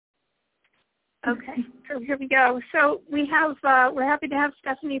Okay, so here we go. So we're happy to have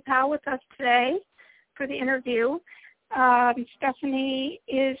Stephanie Powell with us today for the interview. Stephanie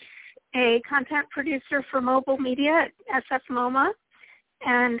is a content producer for mobile media at SFMOMA,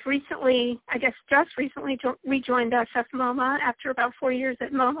 and recently, I guess just recently, rejoined SFMOMA after about 4 years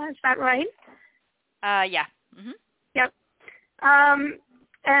at MoMA. Is that right? Yeah. Mm-hmm. Yep.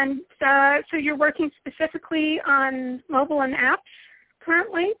 So you're working specifically on mobile and apps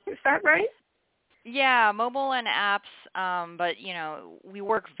currently. Is that right? Yeah, mobile and apps, but, we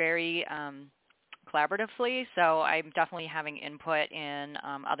work very collaboratively, so I'm definitely having input in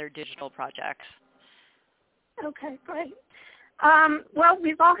other digital projects. Okay, great. Well,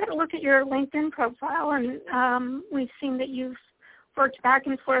 we've all had a look at your LinkedIn profile, and we've seen that you've worked back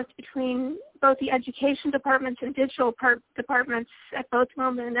and forth between both the education departments and digital departments at both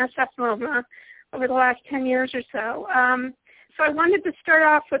MoMA and SFMOMA over the last 10 years or so. So I wanted to start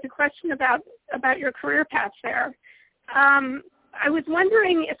off with a question about your career path there. I was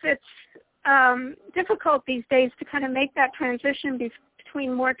wondering if it's difficult these days to kind of make that transition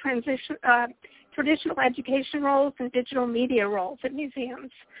between more traditional education roles and digital media roles at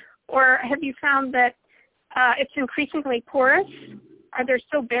museums, or have you found that it's increasingly porous? Are there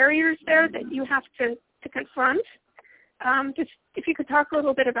still barriers there that you have to confront? Just if you could talk a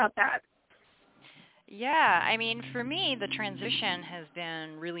little bit about that. Yeah, I mean, for me, the transition has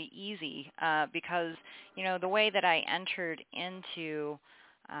been really easy because, the way that I entered into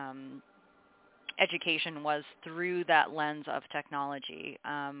education was through that lens of technology,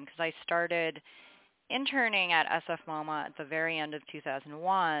 because I started interning at SFMOMA at the very end of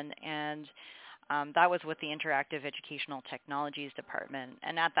 2001, and that was with the Interactive Educational Technologies Department.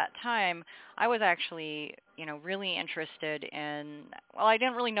 And at that time, I was actually, really interested in, well, I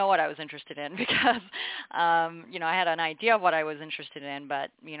didn't really know what I was interested in because, I had an idea of what I was interested in,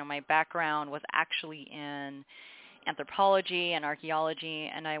 but, my background was actually in anthropology and archaeology,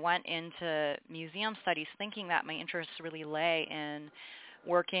 and I went into museum studies thinking that my interests really lay in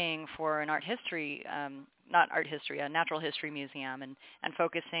working for an a natural history museum and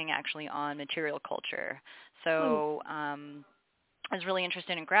focusing actually on material culture. So I was really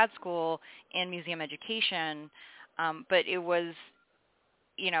interested in grad school in museum education, but it was,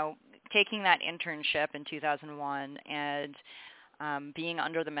 taking that internship in 2001 and being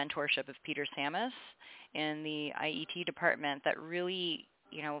under the mentorship of Peter Samus in the IET department that really,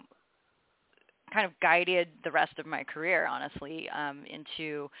 kind of guided the rest of my career, honestly,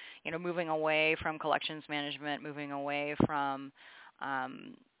 into, moving away from collections management, moving away from, a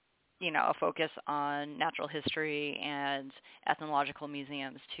focus on natural history and ethnological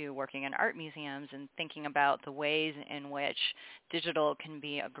museums to working in art museums and thinking about the ways in which digital can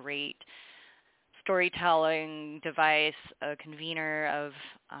be a great storytelling device, a convener of,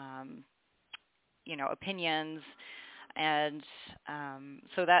 opinions. And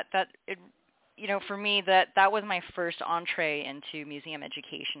so that it, for me, that was my first entree into museum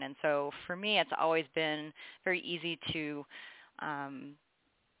education. And so for me, it's always been very easy to,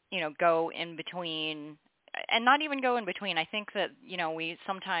 go in between, and not even go in between. I think that, we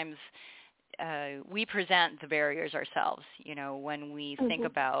sometimes, we present the barriers ourselves, when we think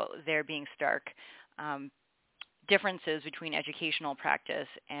about there being stark differences between educational practice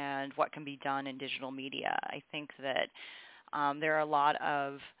and what can be done in digital media. I think that there are a lot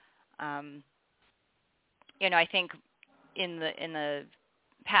of, I think in the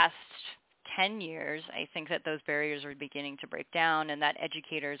past 10 years, I think that those barriers are beginning to break down and that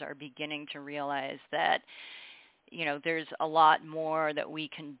educators are beginning to realize that, there's a lot more that we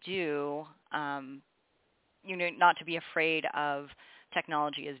can do, not to be afraid of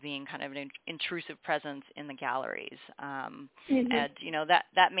technology as being kind of an intrusive presence in the galleries. And,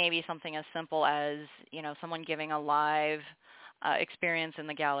 that may be something as simple as, someone giving a live experience in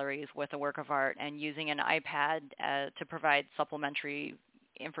the galleries with a work of art and using an iPad to provide supplementary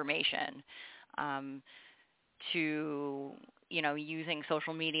information, to, using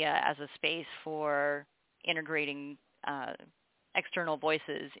social media as a space for integrating external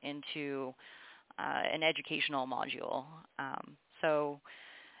voices into an educational module. So,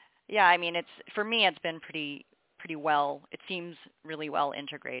 yeah, I mean, for me, it's been pretty well, it seems really well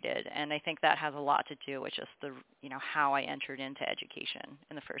integrated, and I think that has a lot to do with just the, how I entered into education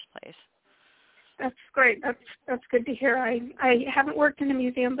in the first place. That's great. That's good to hear. I haven't worked in a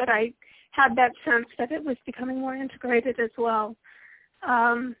museum, but I had that sense that it was becoming more integrated as well.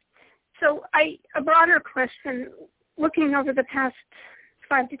 So a broader question, looking over the past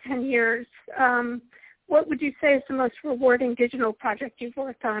 5 to 10 years, what would you say is the most rewarding digital project you've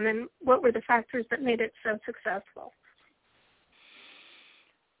worked on, and what were the factors that made it so successful?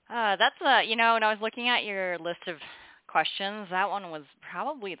 That's when I was looking at your list of questions, that one was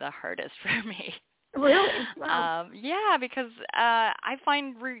probably the hardest for me. Really? Wow. Yeah, because I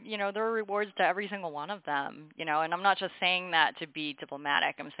find there are rewards to every single one of them, and I'm not just saying that to be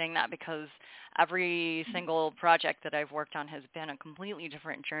diplomatic. I'm saying that because every single project that I've worked on has been a completely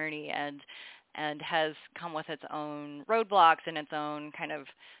different journey and has come with its own roadblocks and its own kind of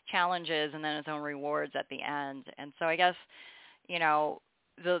challenges and then its own rewards at the end. And so I guess,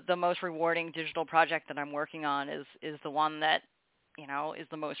 the most rewarding digital project that I'm working on is the one that is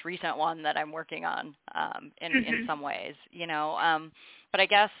the most recent one that I'm working on in some ways, But I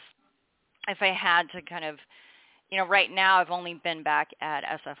guess if I had to kind of, right now I've only been back at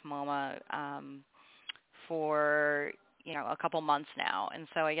SFMOMA for, a couple months now. And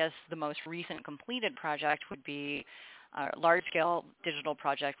so I guess the most recent completed project would be, large-scale digital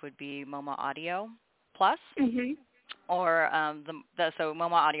project would be MoMA Audio Plus. Mm-hmm. Or so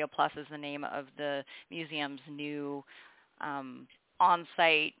MoMA Audio Plus is the name of the museum's new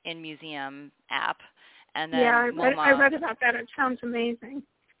on-site in-museum app. And then yeah, I read about that. It sounds amazing.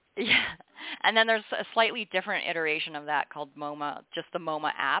 Yeah, and then there's a slightly different iteration of that called MoMA, just the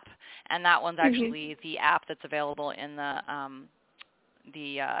MoMA app, and that one's actually the app that's available in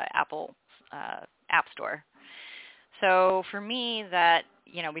the Apple App Store. So for me, that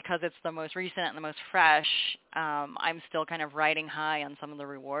because it's the most recent and the most fresh, I'm still kind of riding high on some of the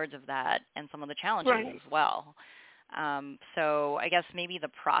rewards of that and some of the challenges as well. So I guess maybe the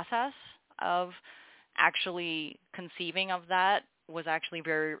process of actually conceiving of that was actually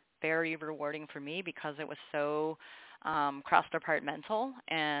very, very rewarding for me because it was so cross-departmental,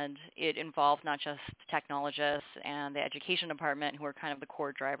 and it involved not just technologists and the education department who were kind of the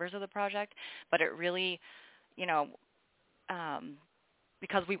core drivers of the project, but it really,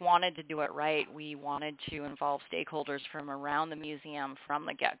 because we wanted to do it right, we wanted to involve stakeholders from around the museum from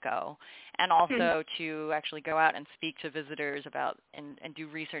the get-go, and also to actually go out and speak to visitors about and do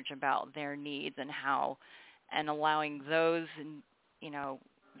research about their needs and how, and allowing those,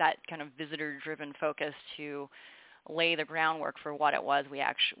 that kind of visitor-driven focus to lay the groundwork for what it was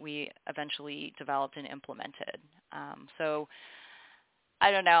we eventually developed and implemented. So I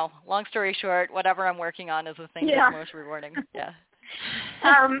don't know. Long story short, whatever I'm working on is the thing that's most rewarding. Yeah.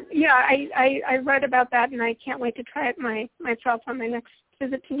 I read about that, and I can't wait to try it myself on my next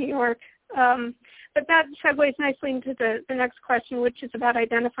visit to New York. But that segues nicely into the next question, which is about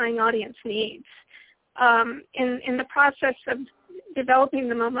identifying audience needs. In the process of developing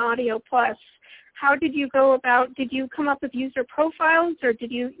the MoMA Audio Plus, how did you go about, did you come up with user profiles, or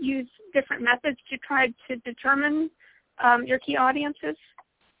did you use different methods to try to determine your key audiences?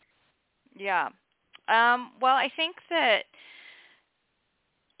 Yeah. Well, I think that,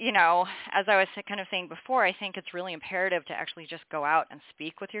 as I was kind of saying before, I think it's really imperative to actually just go out and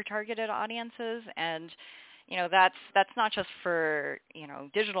speak with your targeted audiences. And, that's not just for,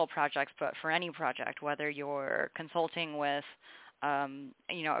 digital projects, but for any project, whether you're consulting with,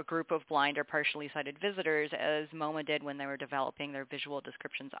 a group of blind or partially sighted visitors, as MoMA did when they were developing their visual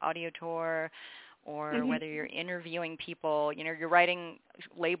descriptions audio tour, or whether you're interviewing people, you're writing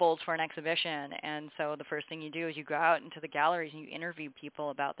labels for an exhibition, and so the first thing you do is you go out into the galleries and you interview people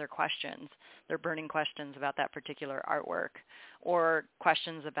about their questions, their burning questions about that particular artwork, or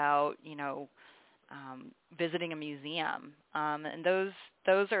questions about, visiting a museum. And those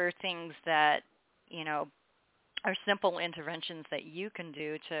are things that, are simple interventions that you can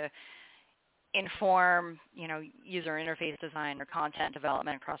do to inform, user interface design or content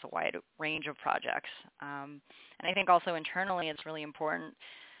development across a wide range of projects. And I think also internally it's really important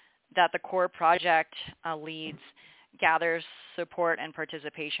that the core project leads gathers support and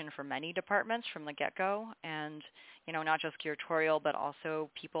participation from many departments from the get-go, and not just curatorial, but also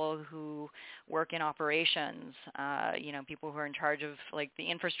people who work in operations, people who are in charge of the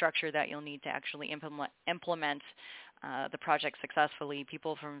infrastructure that you'll need to actually implement the project successfully,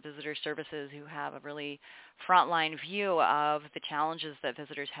 people from visitor services who have a really frontline view of the challenges that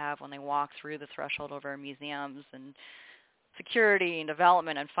visitors have when they walk through the threshold of our museums, and security and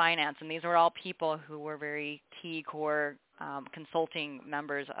development and finance. And these are all people who were very key core consulting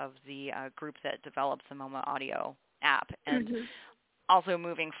members of the group that developed the MoMA Audio app. And also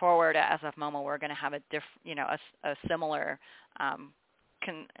moving forward at SFMOMA, we're going to have a similar kind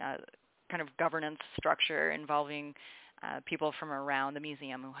of governance structure involving people from around the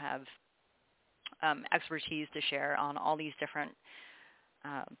museum who have expertise to share on all these different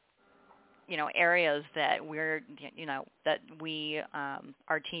areas that we're, that we,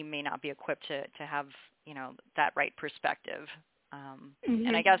 our team may not be equipped to have, that right perspective.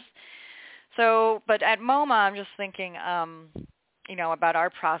 And I guess, so, but at MoMA, I'm just thinking, about our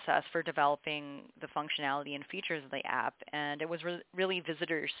process for developing the functionality and features of the app, and it was really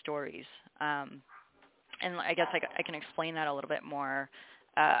visitor stories. And I guess I can explain that a little bit more.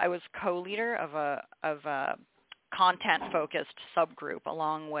 I was co-leader of a content-focused subgroup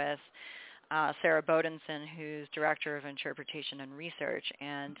along with Sarah Bodenson, who's Director of Interpretation and Research,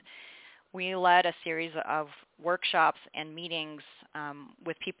 and we led a series of workshops and meetings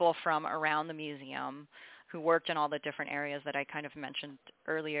with people from around the museum who worked in all the different areas that I kind of mentioned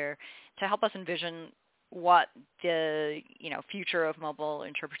earlier to help us envision what the future of mobile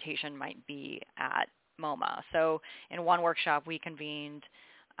interpretation might be at MoMA. So in one workshop, we convened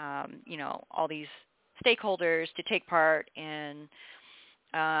all these stakeholders to take part in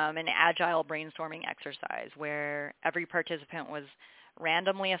an agile brainstorming exercise where every participant was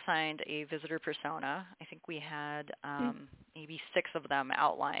randomly assigned a visitor persona. I think we had maybe 6 of them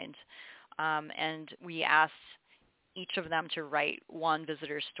outlined. And we asked each of them to write one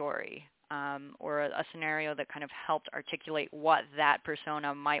visitor story or a scenario that kind of helped articulate what that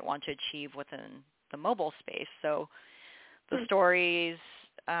persona might want to achieve within the mobile space. So the stories,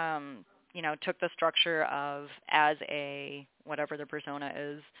 took the structure of, as a whatever the persona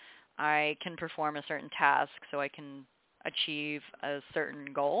is, I can perform a certain task so I can achieve a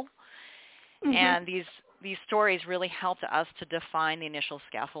certain goal. Mm-hmm. And these stories really helped us to define the initial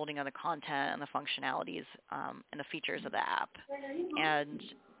scaffolding of the content and the functionalities and the features of the app.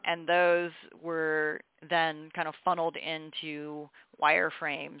 And those were then kind of funneled into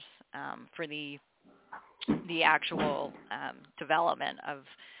wireframes for the actual development of,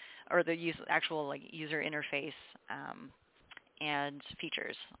 or the actual user interface and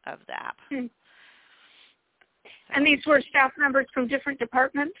features of the app. Hmm. So. And these were staff members from different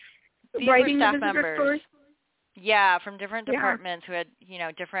departments? These writing were staff the visitor members. Stories? Yeah, from different departments who had,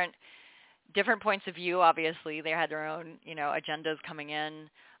 different points of view. Obviously, they had their own, agendas coming in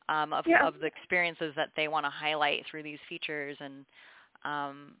of the experiences that they want to highlight through these features, and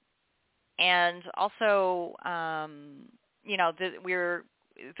also,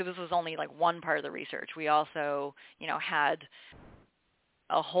 this was only one part of the research. We also, had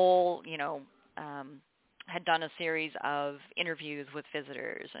a whole, had done a series of interviews with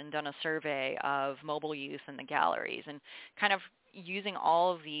visitors and done a survey of mobile use in the galleries, and kind of using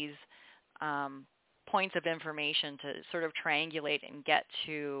all of these points of information to sort of triangulate and get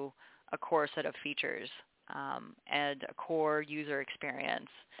to a core set of features and a core user experience.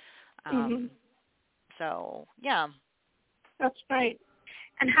 So, yeah. That's right.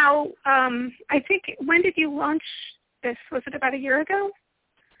 And how, I think, when did you launch this? Was it about a year ago?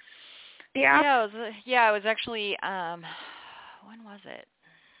 Yeah, it was actually, when was it?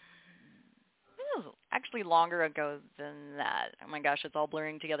 It was actually longer ago than that. Oh my gosh, it's all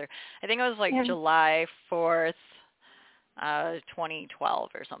blurring together. I think it was July 4th, 2012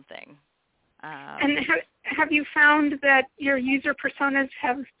 or something. And have you found that your user personas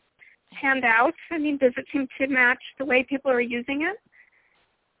have panned out? I mean, does it seem to match the way people are using it?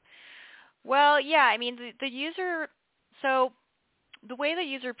 Well, yeah, I mean, so the way the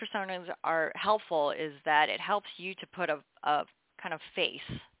user personas are helpful is that it helps you to put a kind of face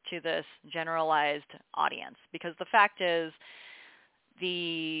to this generalized audience, because the fact is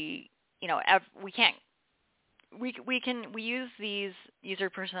we use these user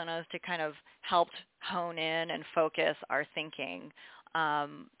personas to kind of help hone in and focus our thinking,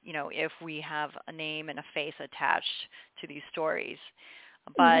 if we have a name and a face attached to these stories.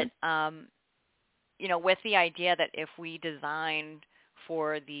 But, with the idea that if we design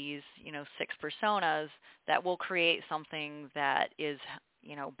for these, 6 personas, that will create something that is,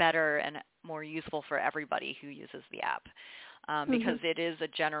 better and more useful for everybody who uses the app, because it is a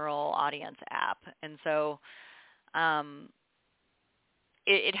general audience app. And so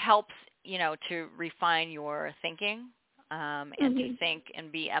it helps, to refine your thinking and to think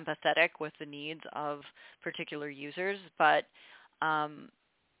and be empathetic with the needs of particular users. But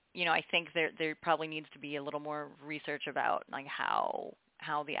I think there probably needs to be a little more research about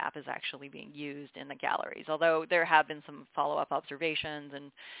how the app is actually being used in the galleries. Although there have been some follow-up observations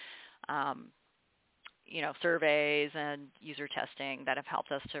and surveys and user testing that have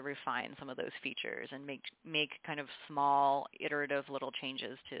helped us to refine some of those features and make kind of small, iterative little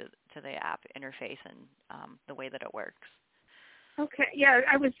changes to the app interface and the way that it works. Okay. Yeah,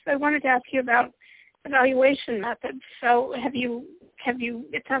 I wanted to ask you about evaluation methods. So have you,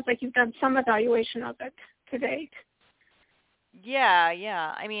 it sounds like you've done some evaluation of it to date.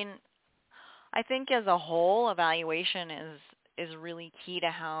 Yeah. I mean, I think as a whole, evaluation is really key to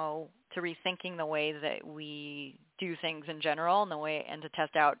rethinking the way that we do things in general, and to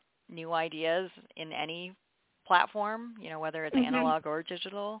test out new ideas in any platform, whether it's analog or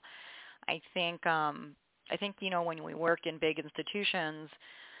digital. I think when we work in big institutions,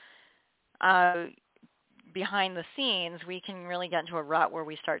 behind the scenes, we can really get into a rut where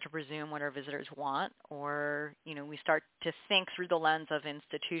we start to presume what our visitors want, or, we start to think through the lens of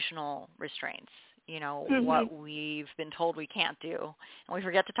institutional restraints, what we've been told we can't do, and we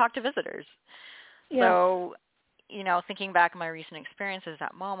forget to talk to visitors. Yeah. So, thinking back on my recent experiences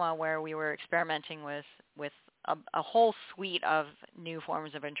at MoMA, where we were experimenting with a whole suite of new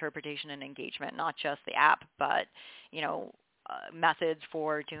forms of interpretation and engagement, not just the app, but, methods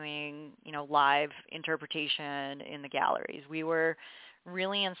for doing, live interpretation in the galleries. We were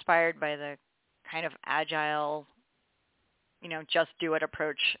really inspired by the kind of agile, just do it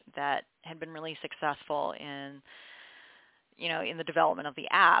approach that had been really successful in the development of the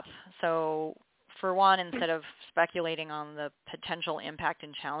app. So for one, instead of speculating on the potential impact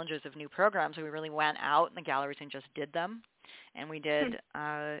and challenges of new programs, we really went out in the galleries and just did them. And we did,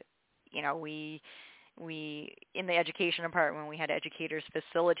 we in the education department, we had educators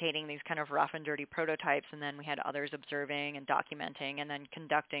facilitating these kind of rough and dirty prototypes, and then we had others observing and documenting, and then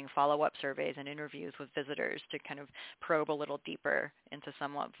conducting follow-up surveys and interviews with visitors to kind of probe a little deeper into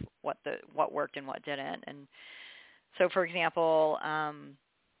some of what worked and what didn't. And so, for example, I'm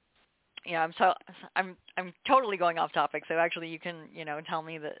totally going off topic. So actually, you can tell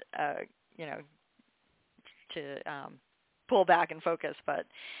me that to pull back and focus. But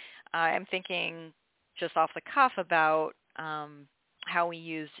I'm thinking just off the cuff about how we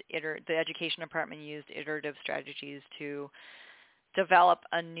used the education department used iterative strategies to develop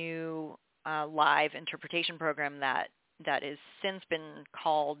a new live interpretation program that has since been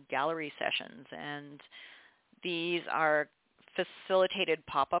called gallery sessions, and these are facilitated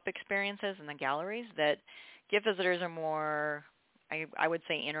pop-up experiences in the galleries that give visitors a more, I would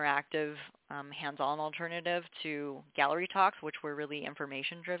say, interactive, hands-on alternative to gallery talks, which were really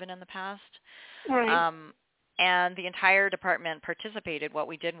information-driven in the past. Right. And the entire department participated. What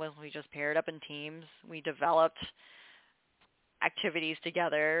we did was we just paired up in teams. We developed activities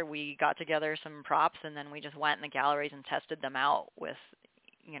together. We got together some props, and then we just went in the galleries and tested them out with,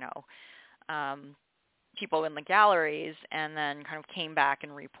 people in the galleries, and then kind of came back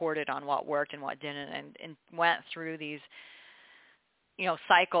and reported on what worked and what didn't, and went through these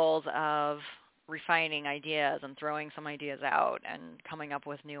cycles of refining ideas and throwing some ideas out and coming up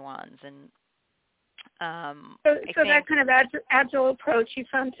with new ones. And so that kind of agile approach you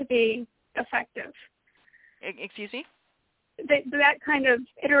found to be effective. Excuse me? That kind of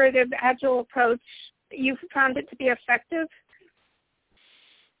iterative agile approach, you found it to be effective?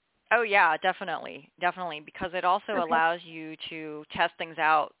 Oh yeah, definitely, because it also allows you to test things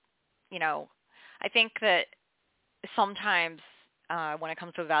out. I think that sometimes when it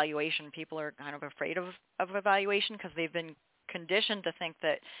comes to evaluation, people are kind of afraid of evaluation because they've been conditioned to think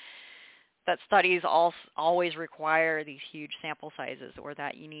that studies always require these huge sample sizes, or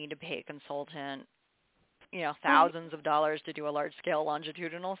that you need to pay a consultant, thousands of dollars to do a large-scale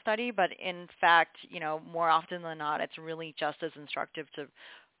longitudinal study. But in fact, more often than not, it's really just as instructive to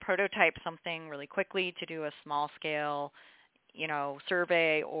prototype something really quickly, to do a small-scale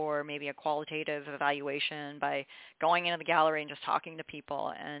survey, or maybe a qualitative evaluation by going into the gallery and just talking to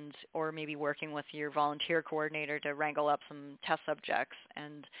people, or maybe working with your volunteer coordinator to wrangle up some test subjects,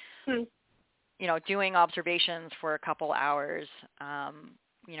 and doing observations for a couple hours,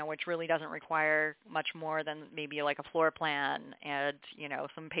 which really doesn't require much more than maybe like a floor plan and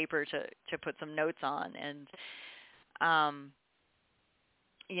some paper to put some notes on. And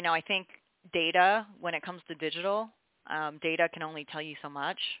I think data, when it comes to digital, data can only tell you so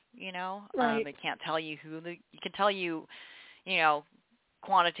much, Right. It can't tell you it can tell you,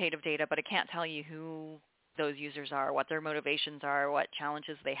 quantitative data, but it can't tell you who those users are, what their motivations are, what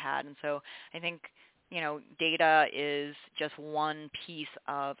challenges they had. And so I think, data is just one piece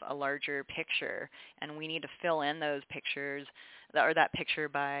of a larger picture, and we need to fill in those pictures, or that picture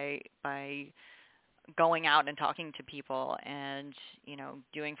by going out and talking to people, and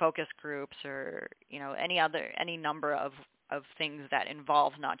doing focus groups, or any number of things that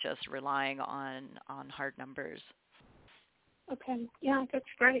involve not just relying on hard numbers. Okay, yeah, that's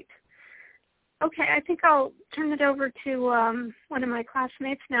great. Okay, I think I'll turn it over to one of my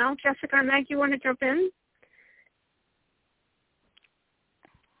classmates now. Jessica or Meg, you want to jump in?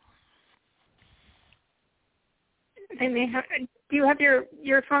 They may have. Do you have your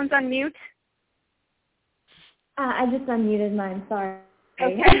phones on mute? I just unmuted mine, sorry.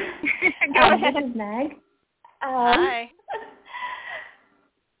 Okay. Go ahead. This is Meg. Hi.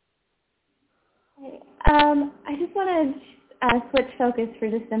 I just want to switch focus for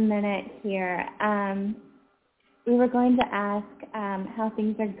just a minute here. We were going to ask how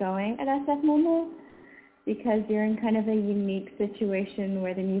things are going at SFMOMA because you're in kind of a unique situation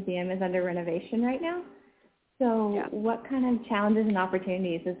where the museum is under renovation right now. So Yeah. what kind of challenges and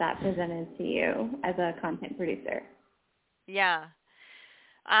opportunities has that presented to you as a content producer? Yeah.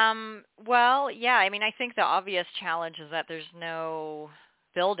 Well, yeah, I mean, I think the obvious challenge is that there's no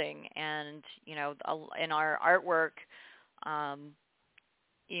building and, in our artwork,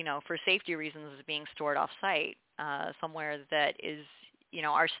 for safety reasons is being stored off-site somewhere that is,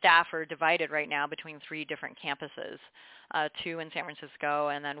 our staff are divided right now between 3 different campuses, 2 in San Francisco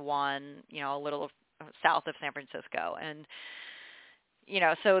and then 1, a little south of San Francisco. And,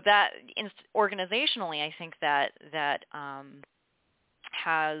 so that organizationally, I think that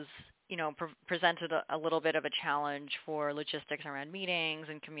has, presented a little bit of a challenge for logistics around meetings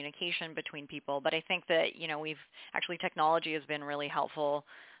and communication between people. But I think that, technology has been really helpful.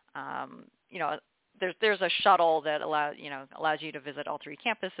 There's a shuttle that allows you to visit all 3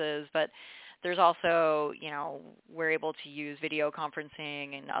 campuses, but there's also, we're able to use video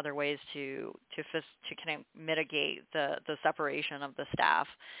conferencing and other ways to kind of mitigate the separation of the staff.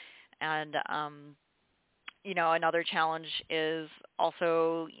 And, another challenge is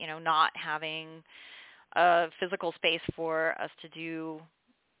also, not having a physical space for us to do,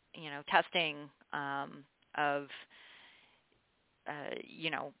 testing of,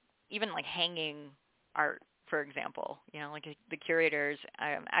 even like hanging art, for example. Like the curators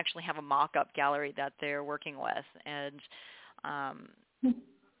actually have a mock-up gallery that they're working with, and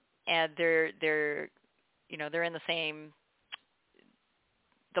they're in the same.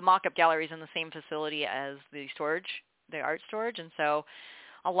 The mock-up gallery is in the same facility as the art storage, and so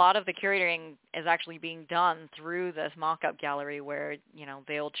a lot of the curating is actually being done through this mock-up gallery where,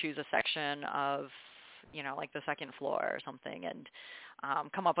 they'll choose a section of, like the second floor or something and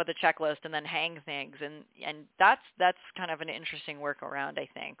come up with a checklist and then hang things. And that's kind of an interesting workaround, I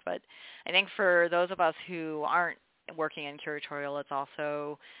think. But I think for those of us who aren't working in curatorial, it's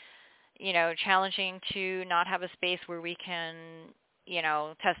also, challenging to not have a space where we can,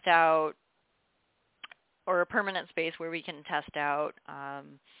 test out, or a permanent space where we can test out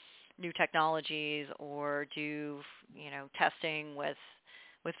new technologies or do, testing with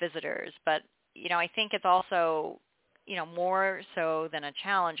visitors. But, I think it's also, more so than a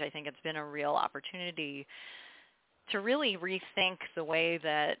challenge, I think it's been a real opportunity to really rethink the way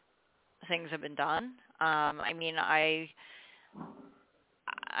that things have been done. I mean, I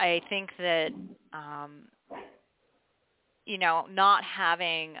think that, not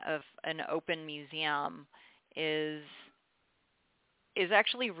having an open museum is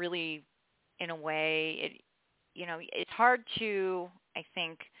actually really, in a way, it's hard to, I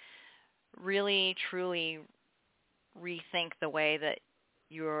think, really truly rethink the way that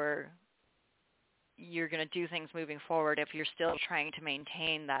you're going to do things moving forward if you're still trying to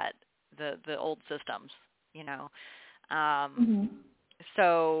maintain that the old systems,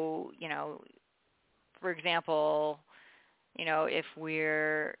 So, for example, if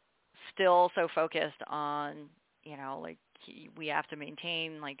we're still so focused on, like we have to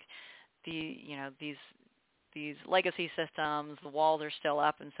maintain like these legacy systems, the walls are still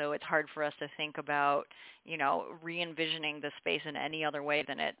up, and so it's hard for us to think about, re-envisioning the space in any other way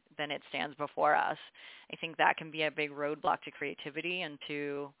than it stands before us. I think that can be a big roadblock to creativity and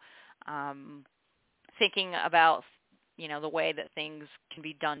to thinking about, the way that things can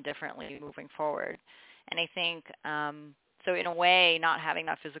be done differently moving forward. And I think, so in a way, not having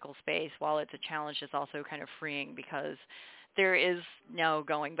that physical space, while it's a challenge, is also kind of freeing because there is no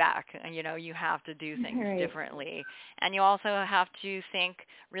going back. You have to do things differently. And you also have to think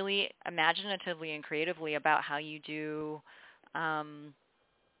really imaginatively and creatively about how you do, there's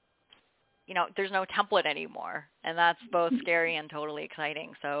no template anymore. And that's both scary and totally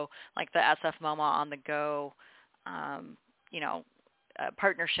exciting. So like the SFMOMA on the go,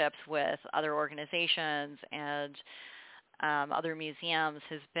 partnerships with other organizations and other museums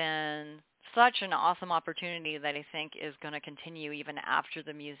has been such an awesome opportunity that I think is going to continue even after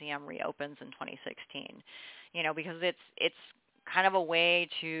the museum reopens in 2016. Because it's kind of a way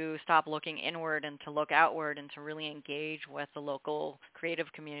to stop looking inward and to look outward and to really engage with the local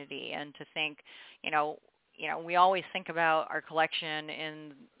creative community and to think, we always think about our collection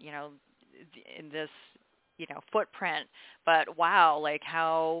in this, footprint, but wow, like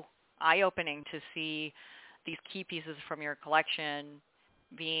how eye-opening to see these key pieces from your collection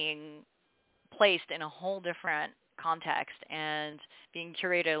being placed in a whole different context and being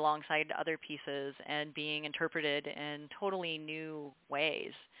curated alongside other pieces and being interpreted in totally new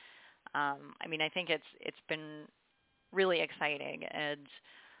ways. I think it's been really exciting, and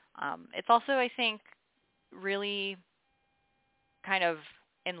it's also, I think, really kind of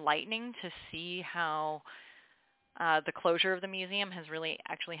enlightening to see how the closure of the museum has really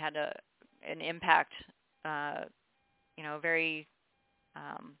actually had an impact, very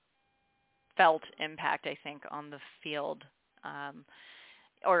felt impact, I think, on the field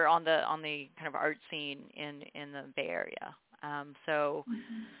or on the kind of art scene in the Bay Area. So,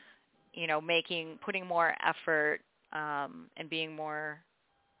 putting more effort and being more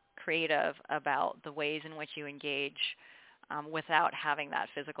creative about the ways in which you engage without having that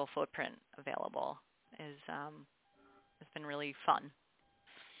physical footprint available has been really fun.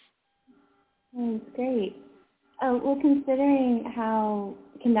 That's great. Well, considering how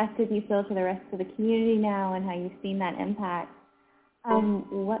connected you feel to the rest of the community now and how you've seen that impact,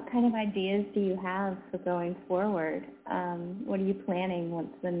 what kind of ideas do you have for going forward? What are you planning once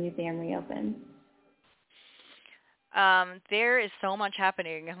the museum reopens? There is so much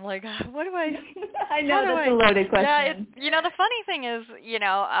happening. I'm like, what do I? I know that's a loaded question. Yeah, the funny thing is,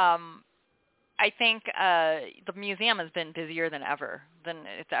 I think the museum has been busier than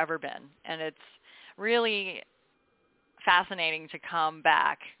it's ever been, and it's really fascinating to come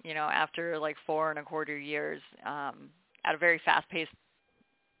back, after like 4.25 years at a very fast-paced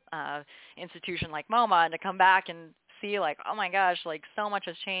institution like MoMA, and to come back and see like, oh my gosh, like so much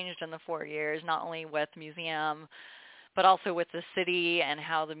has changed in the 4 years, not only with the museum, but also with the city and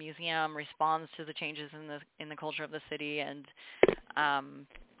how the museum responds to the changes in the culture of the city. And,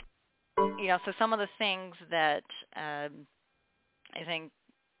 so some of the things that I think,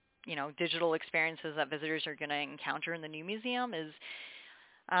 digital experiences that visitors are going to encounter in the new museum is,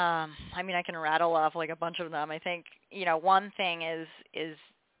 I can rattle off like a bunch of them. I think, one thing is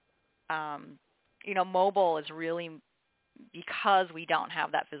mobile is really, because we don't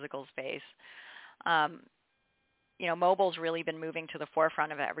have that physical space, mobile's really been moving to the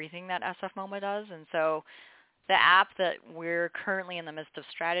forefront of everything that SFMOMA does. And so the app that we're currently in the midst of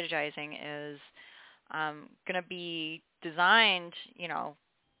strategizing is going to be designed,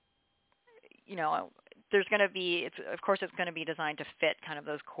 there's going to be, it's going to be designed to fit kind of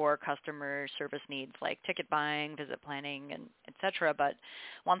those core customer service needs like ticket buying, visit planning, and et cetera. But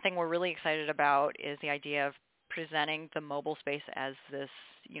one thing we're really excited about is the idea of presenting the mobile space as this,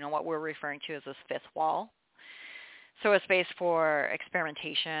 what we're referring to as this fifth wall. So a space for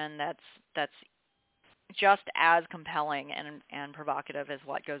experimentation that's just as compelling and provocative as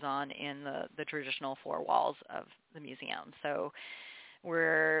what goes on in the traditional four walls of the museum. So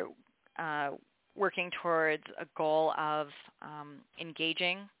we're working towards a goal of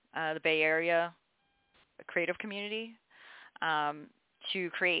engaging the Bay Area creative community to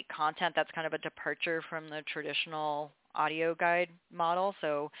create content that's kind of a departure from the traditional audio guide model.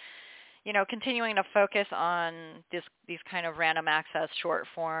 So, continuing to focus on these kind of random access, short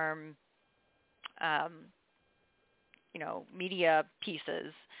form, media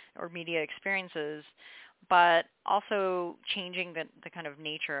pieces or media experiences, but also changing the kind of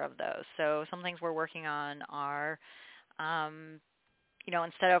nature of those. So some things we're working on are,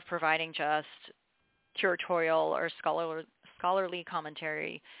 instead of providing just curatorial or scholarly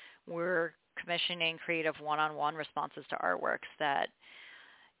commentary, we're commissioning creative one-on-one responses to artworks that,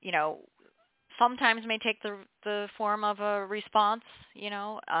 sometimes may take the form of a response,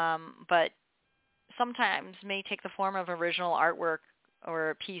 but sometimes may take the form of original artwork or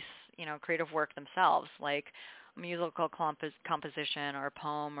a piece, creative work themselves, like a musical composition or a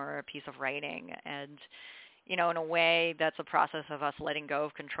poem or a piece of writing. And, in a way that's a process of us letting go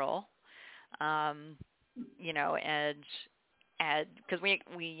of control, and because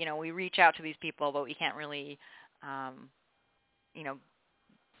we reach out to these people, but we can't really,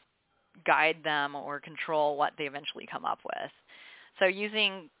 guide them or control what they eventually come up with. So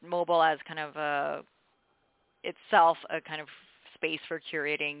using mobile as kind of itself a kind of space for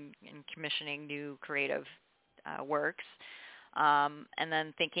curating and commissioning new creative works, and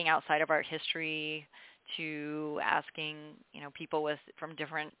then thinking outside of art history to asking, people from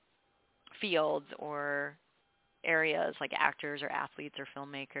different fields or areas like actors or athletes or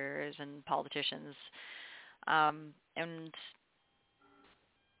filmmakers and politicians. And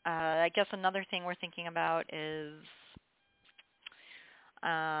I guess another thing we're thinking about is,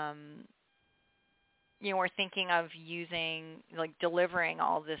 we're thinking of delivering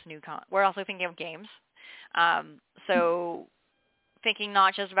all of this new we're also thinking of games. So thinking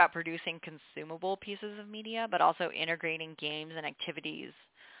not just about producing consumable pieces of media, but also integrating games and activities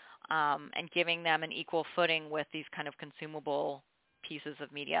and giving them an equal footing with these kind of consumable pieces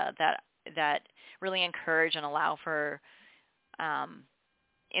of media that really encourage and allow for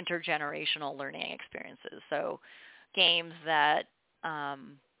intergenerational learning experiences. So games that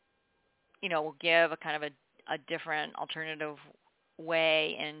will give a kind of a different alternative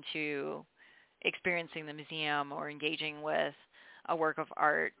way into experiencing the museum or engaging with a work of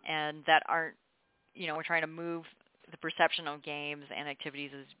art, and that aren't, we're trying to move the perception of games and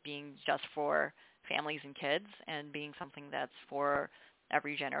activities as being just for families and kids and being something that's for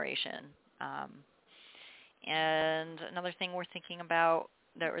every generation. And another thing we're thinking about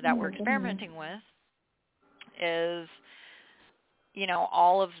that we're experimenting with is,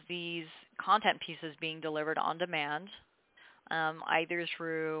 all of these content pieces being delivered on demand, either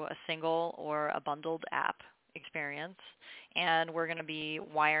through a single or a bundled app experience. And we're going to be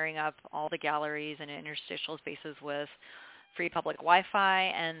wiring up all the galleries and interstitial spaces with free public Wi-Fi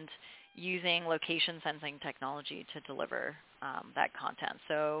and using location sensing technology to deliver that content.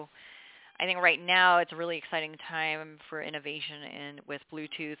 So I think right now it's a really exciting time for innovation with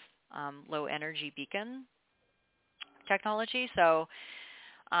Bluetooth low energy beacon technology. So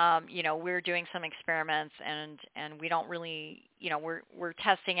we're doing some experiments, and we don't really, we're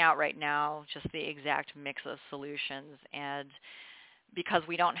testing out right now just the exact mix of solutions. And because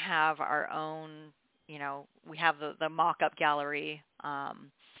we don't have our own, we have the mock-up gallery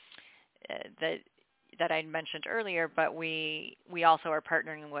that I mentioned earlier, but we also are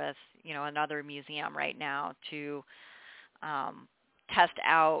partnering with, another museum right now to test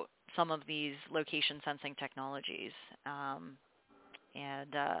out some of these location sensing technologies.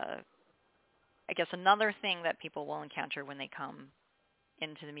 And I guess another thing that people will encounter when they come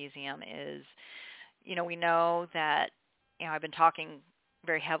into the museum is, we know that, I've been talking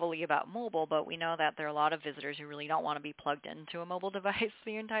very heavily about mobile, but we know that there are a lot of visitors who really don't want to be plugged into a mobile device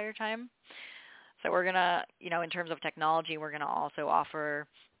the entire time. So we're going to, in terms of technology, we're going to also offer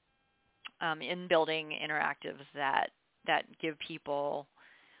in-building interactives that give people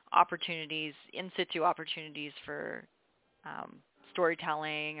opportunities, in situ opportunities for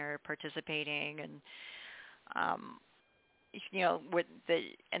storytelling or participating, and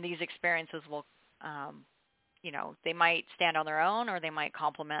and these experiences will, they might stand on their own or they might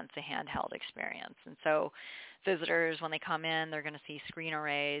complement the handheld experience. And so visitors, when they come in, they're going to see screen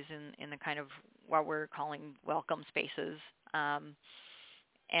arrays in the kind of what we're calling welcome spaces, and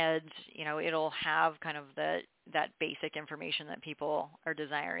it'll have kind of that basic information that people are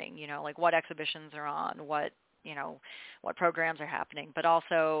desiring, like what exhibitions are on, what programs are happening, but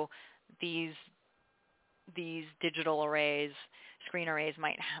also these digital arrays, screen arrays,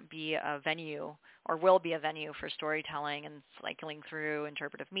 might be a venue or will be a venue for storytelling and cycling through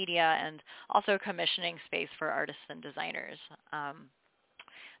interpretive media, and also commissioning space for artists and designers.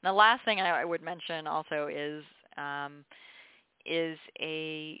 The last thing I would mention also is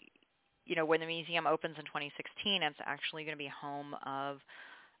when the museum opens in 2016, it's actually going to be home of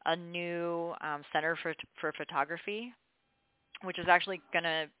a new center for photography, which is actually going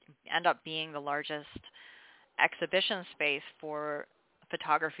to end up being the largest exhibition space for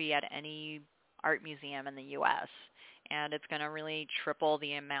photography at any art museum in the U.S. And it's going to really triple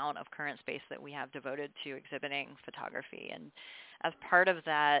the amount of current space that we have devoted to exhibiting photography. And as part of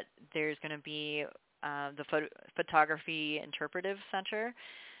that, there's going to be the Photography Interpretive Center,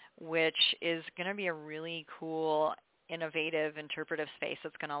 which is going to be a really cool, innovative, interpretive space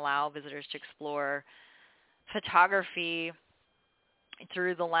that's going to allow visitors to explore photography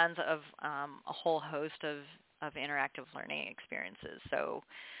through the lens of a whole host of interactive learning experiences. So,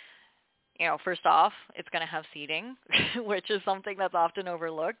 first off, it's going to have seating, which is something that's often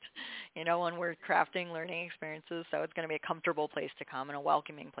overlooked, when we're crafting learning experiences. So it's going to be a comfortable place to come and a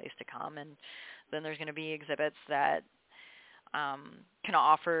welcoming place to come. And then there's going to be exhibits that can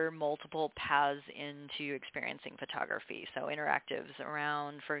offer multiple paths into experiencing photography. So interactives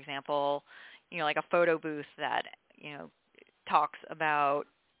around, for example, like a photo booth that, talks about,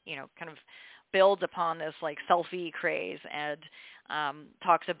 kind of builds upon this like selfie craze and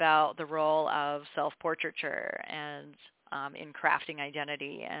talks about the role of self-portraiture and in crafting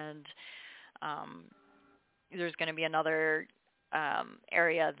identity. And there's going to be another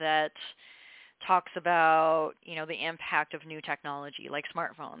area that talks about, the impact of new technology like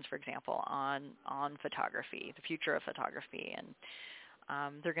smartphones, for example, on photography, the future of photography.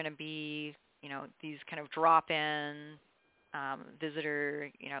 And they're going to be, these kind of drop-in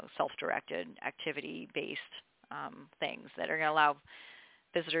visitor, self-directed, activity-based things that are going to allow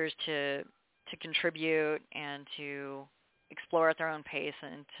visitors to contribute and to explore at their own pace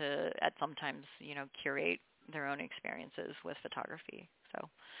and to, at sometimes, curate their own experiences with photography. So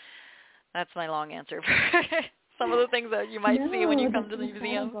that's my long answer for some of the things that you might see when you come to the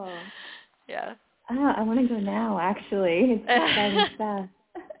museum. Yeah. I want to go now, actually. It's exciting stuff.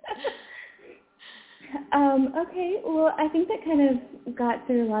 Okay, well, I think that kind of got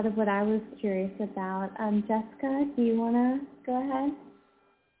through a lot of what I was curious about. Jessica, do you want to go ahead?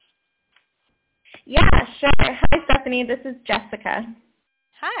 Yeah, sure. Hi, Stephanie. This is Jessica.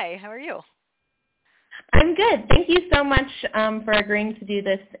 Hi, how are you? I'm good. Thank you so much for agreeing to do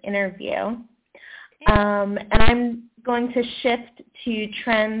this interview. And I'm going to shift to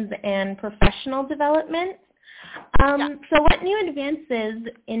trends and professional development. So what new advances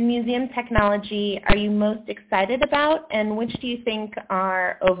in museum technology are you most excited about, and which do you think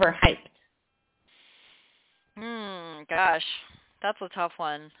are overhyped? Gosh, that's a tough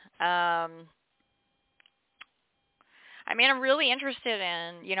one. I mean, I'm really interested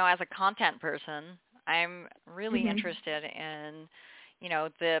in, as a content person, I'm really interested in,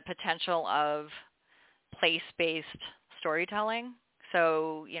 the potential of place-based storytelling.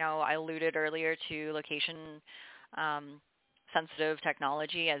 So, I alluded earlier to location sensitive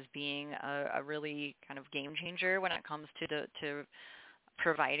technology as being a really kind of game changer when it comes to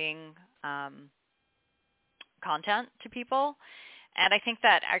providing content to people. And I think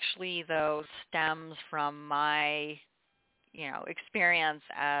that actually, though, stems from my experience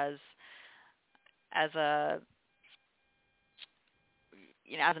as a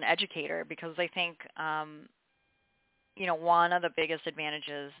as an educator, because I think one of the biggest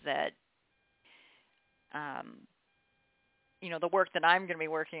advantages that the work that I'm going to be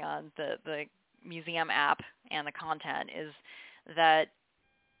working on, the museum app and the content, is that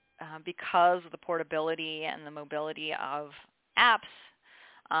because of the portability and the mobility of apps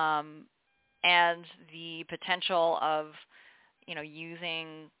and the potential of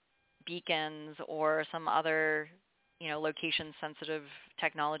using beacons or some other location-sensitive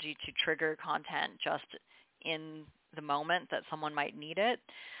technology to trigger content just in the moment that someone might need it,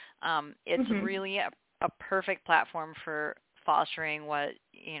 it's really a perfect platform for fostering what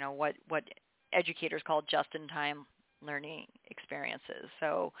educators call just-in-time learning experiences.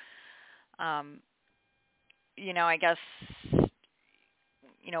 So, I guess,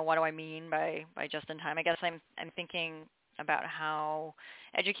 what do I mean by just-in-time? I guess I'm thinking about how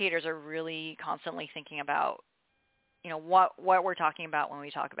educators are really constantly thinking about, what we're talking about when we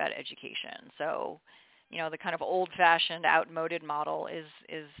talk about education. So, the kind of old-fashioned, outmoded model is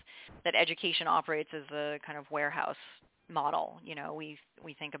that education operates as a kind of warehouse model. We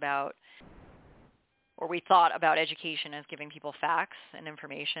think about, or we thought about education as giving people facts and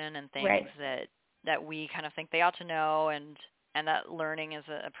information and things that we kind of think they ought to know, and that learning is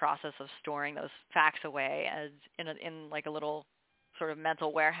a process of storing those facts away as in like a little sort of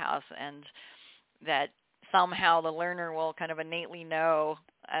mental warehouse, and that somehow the learner will kind of innately know,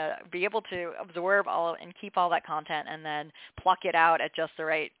 be able to absorb all and keep all that content and then pluck it out at just the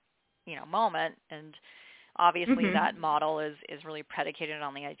right, moment. And obviously that model is really predicated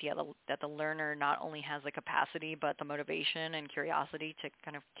on the idea that the learner not only has the capacity but the motivation and curiosity to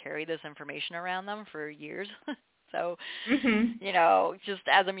kind of carry this information around them for years. So, just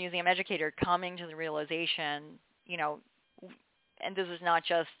as a museum educator, coming to the realization, and this is not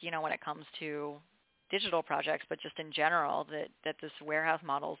just, when it comes to digital projects, but just in general, that this warehouse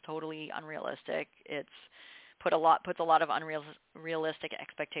model is totally unrealistic. It's puts a lot of unrealistic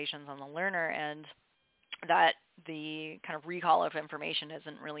expectations on the learner, and that the kind of recall of information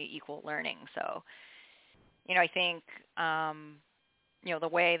isn't really equal learning. So, I think, the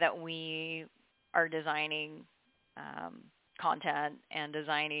way that we are designing content and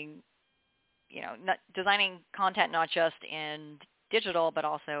designing content not just in digital, but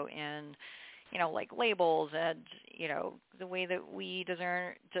also in like labels and the way that we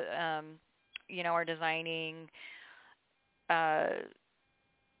are designing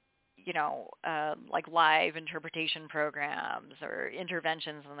like live interpretation programs or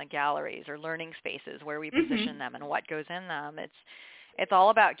interventions in the galleries or learning spaces where we position them and what goes in them. It's all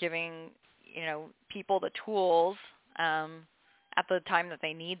about giving people the tools at the time that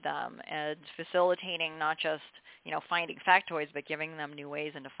they need them, and facilitating not just finding factoids, but giving them new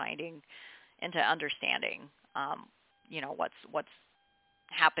ways into understanding what's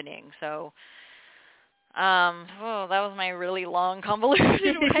happening. So that was my really long,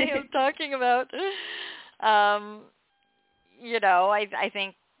 convoluted way of talking about I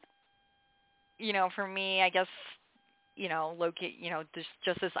think for me, I guess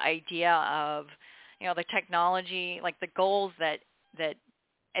just this idea of the technology, like the goals that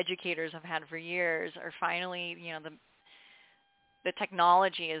educators have had for years are finally, the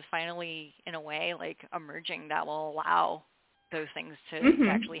technology is finally, in a way, like emerging that will allow those things to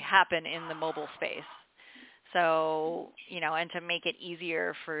actually happen in the mobile space. So, and to make it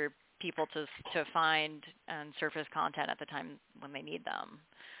easier for people to find and surface content at the time when they need them.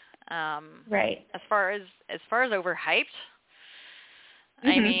 Right. As far as overhyped,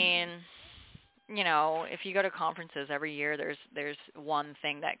 I mean, you know, if you go to conferences every year, there's one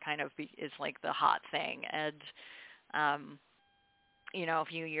thing that kind of is like the hot thing, and you know, a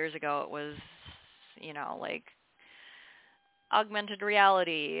few years ago it was, you know, like augmented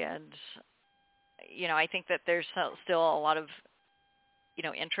reality, and you know, I think that there's still a lot of, you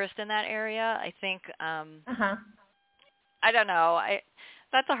know, interest in that area. I think I don't know.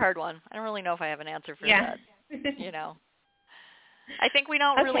 That's a hard one. I don't really know if I have an answer for that. You know, I think we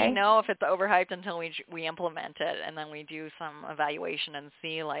don't really know if it's overhyped until we implement it, and then we do some evaluation and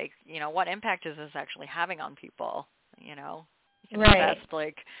see, like, you know, what impact is this actually having on people. You know, you can invest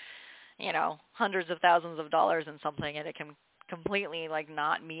like, you know, hundreds of thousands of dollars in something, and it can completely like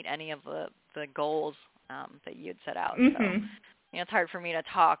not meet any of the goals that you'd set out. So, you know, it's hard for me to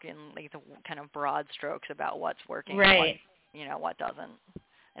talk in like the kind of broad strokes about what's working, and what, you know, what doesn't.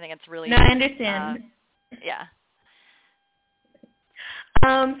 I think it's really. No, I understand. Yeah.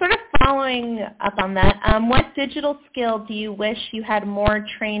 Sort of following up on that, what digital skill do you wish you had more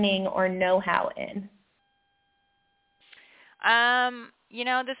training or know-how in? You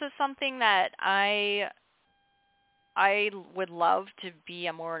know, this is something that I would love to be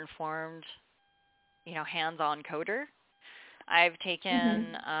a more informed, you know, hands-on coder. I've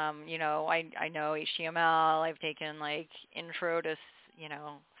taken, you know, I know HTML. I've taken like intro to, you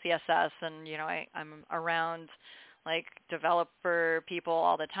know, CSS, and you know, I'm around like developer people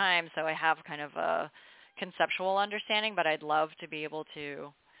all the time, so I have kind of a conceptual understanding. But I'd love to be able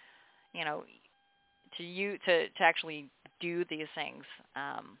to, you know, to actually do these things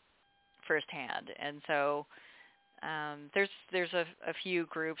firsthand. And so there's a few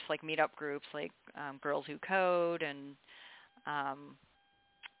groups, like meetup groups, like Girls Who Code, and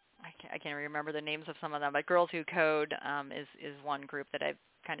I can't remember the names of some of them, but Girls Who Code is one group that I've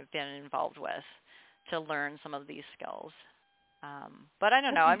kind of been involved with to learn some of these skills. But I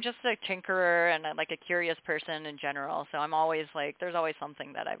don't know, I'm just a tinkerer and like a curious person in general, so I'm always like, there's always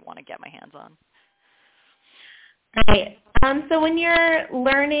something that I want to get my hands on. Right. So when you're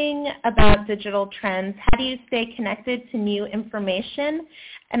learning about digital trends, how do you stay connected to new information?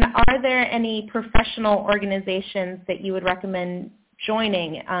 And are there any professional organizations that you would recommend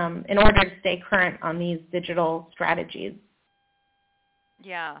joining in order to stay current on these digital strategies?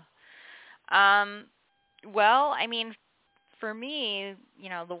 Yeah. Well, I mean, for me, you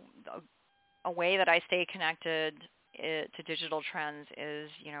know, a way that I stay connected to digital trends is,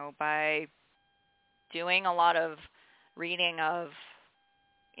 you know, by doing a lot of reading of,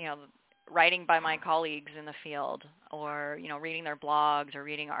 you know, writing by my colleagues in the field, or, you know, reading their blogs or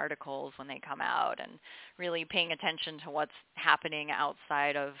reading articles when they come out, and really paying attention to what's happening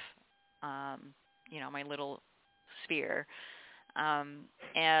outside of, you know, my little sphere.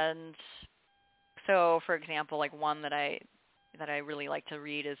 And so, for example, like one that I really like to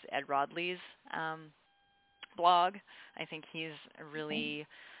read is Ed Rodley's blog. I think he's really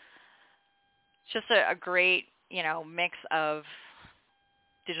just a great, you know, mix of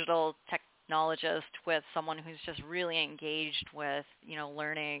digital technologist with someone who's just really engaged with, you know,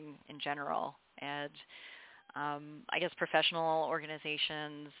 learning in general, and I guess professional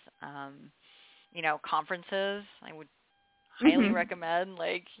organizations, you know, conferences. I would highly recommend,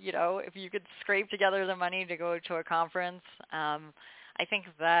 like, you know, if you could scrape together the money to go to a conference. I think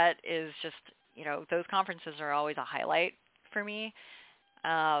that is just, you know, those conferences are always a highlight for me.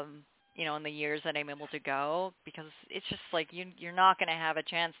 You know, in the years that I'm able to go, because it's just like you're not going to have a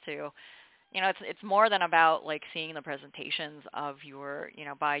chance to, you know, it's more than about like seeing the presentations of your, you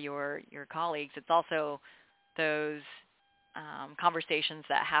know, by your colleagues. It's also those conversations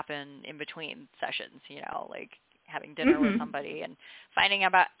that happen in between sessions, you know, like having dinner with somebody and finding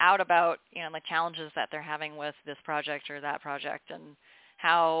out about, you know, the challenges that they're having with this project or that project, and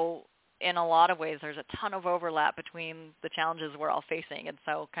how in a lot of ways there's a ton of overlap between the challenges we're all facing. And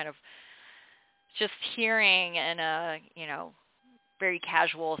so kind of just hearing in a, you know, very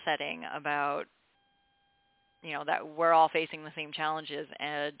casual setting about, you know, that we're all facing the same challenges,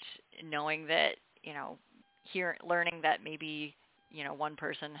 and knowing that, you know, learning that maybe, you know, one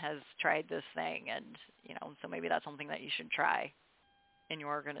person has tried this thing, and, you know, so maybe that's something that you should try in your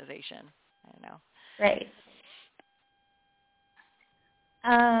organization. I don't know. Right.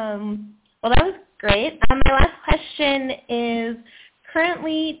 Well, that was great. My last question is,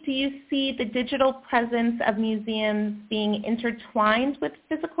 currently, do you see the digital presence of museums being intertwined with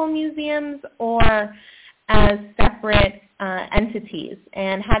physical museums, or as separate entities?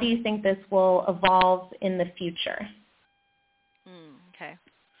 And how do you think this will evolve in the future? Okay.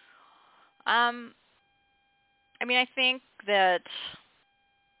 I mean, I think that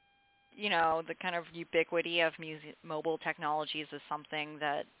the kind of ubiquity of mobile technologies is something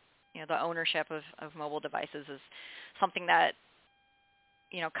that, the ownership of mobile devices is something that,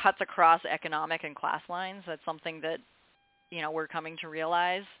 cuts across economic and class lines. That's something that, we're coming to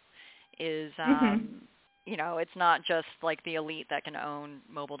realize is, it's not just like the elite that can own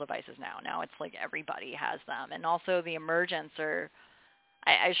mobile devices now. Now it's like everybody has them. And also the emergence, or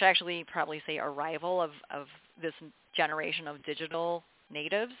I should actually probably say arrival of this generation of digital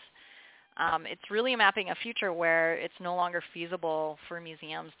natives. It's really mapping a future where it's no longer feasible for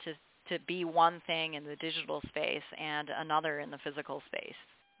museums to be one thing in the digital space and another in the physical space.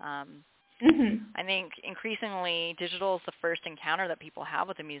 I think increasingly digital is the first encounter that people have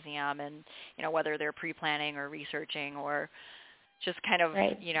with a museum, and whether they're pre-planning or researching or just kind of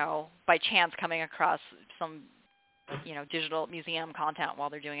by chance coming across some digital museum content while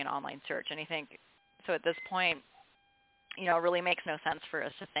they're doing an online search. And I think so at this point, it really makes no sense for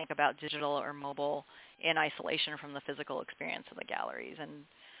us to think about digital or mobile in isolation from the physical experience of the galleries. And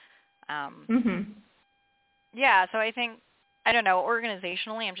so I think, I don't know,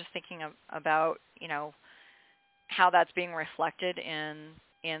 organizationally, I'm just thinking about, how that's being reflected in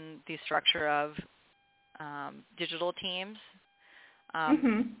the structure of digital teams.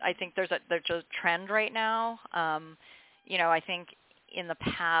 I think there's a trend right now. I think in the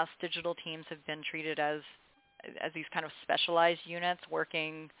past, digital teams have been treated as these kind of specialized units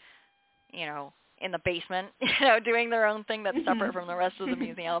working, in the basement, doing their own thing that's separate from the rest of the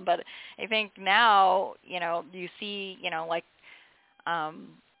museum. But I think now, you see,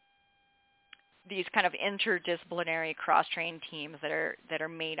 these kind of interdisciplinary cross-trained teams that are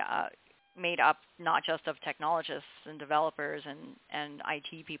made up not just of technologists and developers and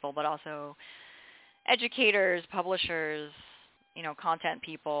IT people, but also educators, publishers, content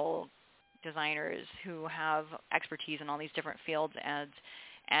people, designers who have expertise in all these different fields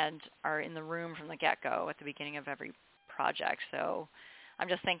and are in the room from the get-go at the beginning of every project. So I'm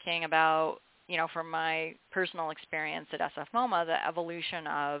just thinking about, from my personal experience at SFMOMA, the evolution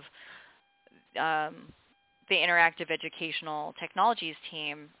of the interactive educational technologies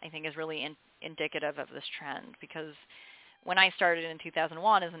team, I think, is really indicative of this trend, because when I started in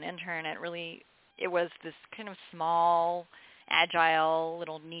 2001 as an intern, it was this kind of small, agile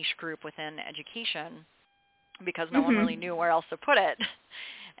little niche group within education because no one really knew where else to put it.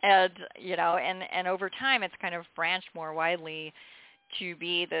 And, and over time it's kind of branched more widely to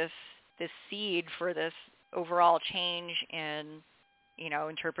be this seed for this overall change in,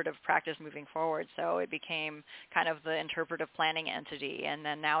 interpretive practice moving forward. So it became kind of the interpretive planning entity, and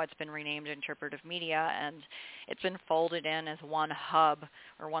then now it's been renamed Interpretive Media, and it's been folded in as one hub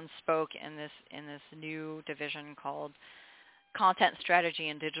or one spoke in this new division called Content Strategy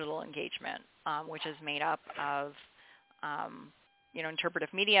and Digital Engagement, which is made up of,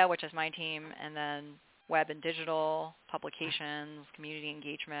 Interpretive Media, which is my team, and then web and digital, publications, community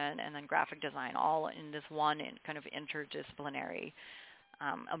engagement, and then graphic design, all in this one kind of interdisciplinary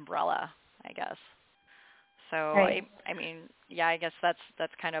umbrella, I guess. So, right. I guess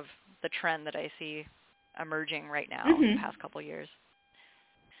that's kind of the trend that I see emerging right now in the past couple of years.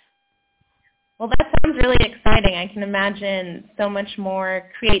 Well, that sounds really exciting. I can imagine so much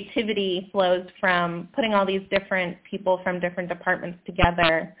more creativity flows from putting all these different people from different departments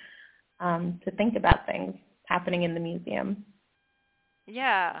together to think about things happening in the museum.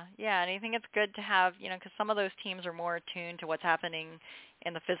 Yeah, and I think it's good to have, because some of those teams are more attuned to what's happening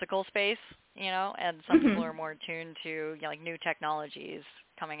in the physical space, and some people are more attuned to new technologies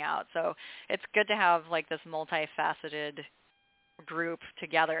coming out. So it's good to have this multifaceted group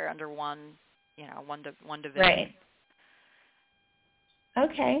together under one division. Right.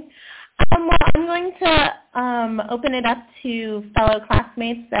 Okay. Well, I'm going to open it up to fellow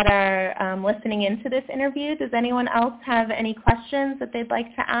classmates that are listening into this interview. Does anyone else have any questions that they'd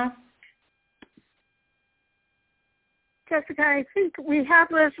like to ask? Jessica, I think we have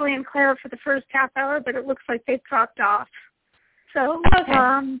Leslie and Claire for the first half hour, but it looks like they've dropped off. So okay.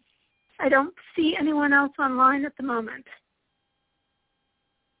 I don't see anyone else online at the moment.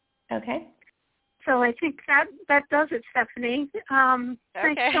 Okay. So I think that does it, Stephanie.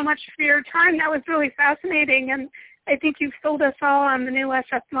 Thanks so much for your time. That was really fascinating, and I think you've sold us all on the new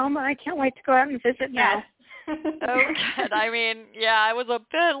SFMOMA. I can't wait to go out and visit now. Oh, good. I was a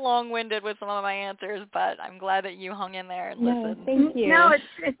bit long-winded with some of my answers, but I'm glad that you hung in there and listened. Thank you. No,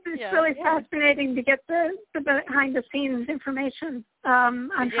 it's really fascinating to get the behind-the-scenes information on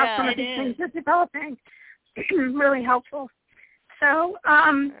how some of these things are developing. Really helpful. So,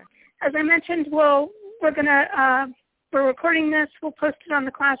 as I mentioned, we're recording this. We'll post it on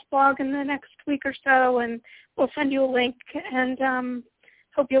the class blog in the next week or so, and we'll send you a link. And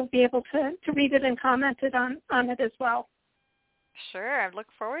hope you'll be able to read it and comment on it as well. Sure. I look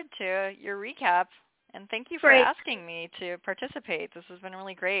forward to your recap. And thank you for Great. asking me to participate. This has been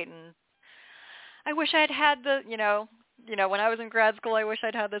really great. And I wish I'd had when I was in grad school, I wish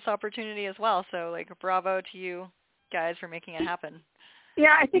I'd had this opportunity as well. So, bravo to you guys for making it happen.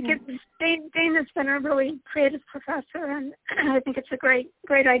 Yeah, I think Dana's been a really creative professor, and I think it's a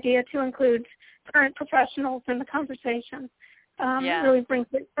great idea to include current professionals in the conversation. It really brings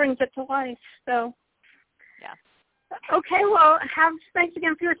it to life. So, yeah. Okay, well, thanks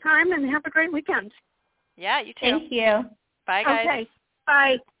again for your time, and have a great weekend. Yeah, you too. Thank you. Bye, guys. Okay,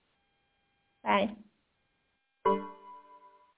 bye. Bye.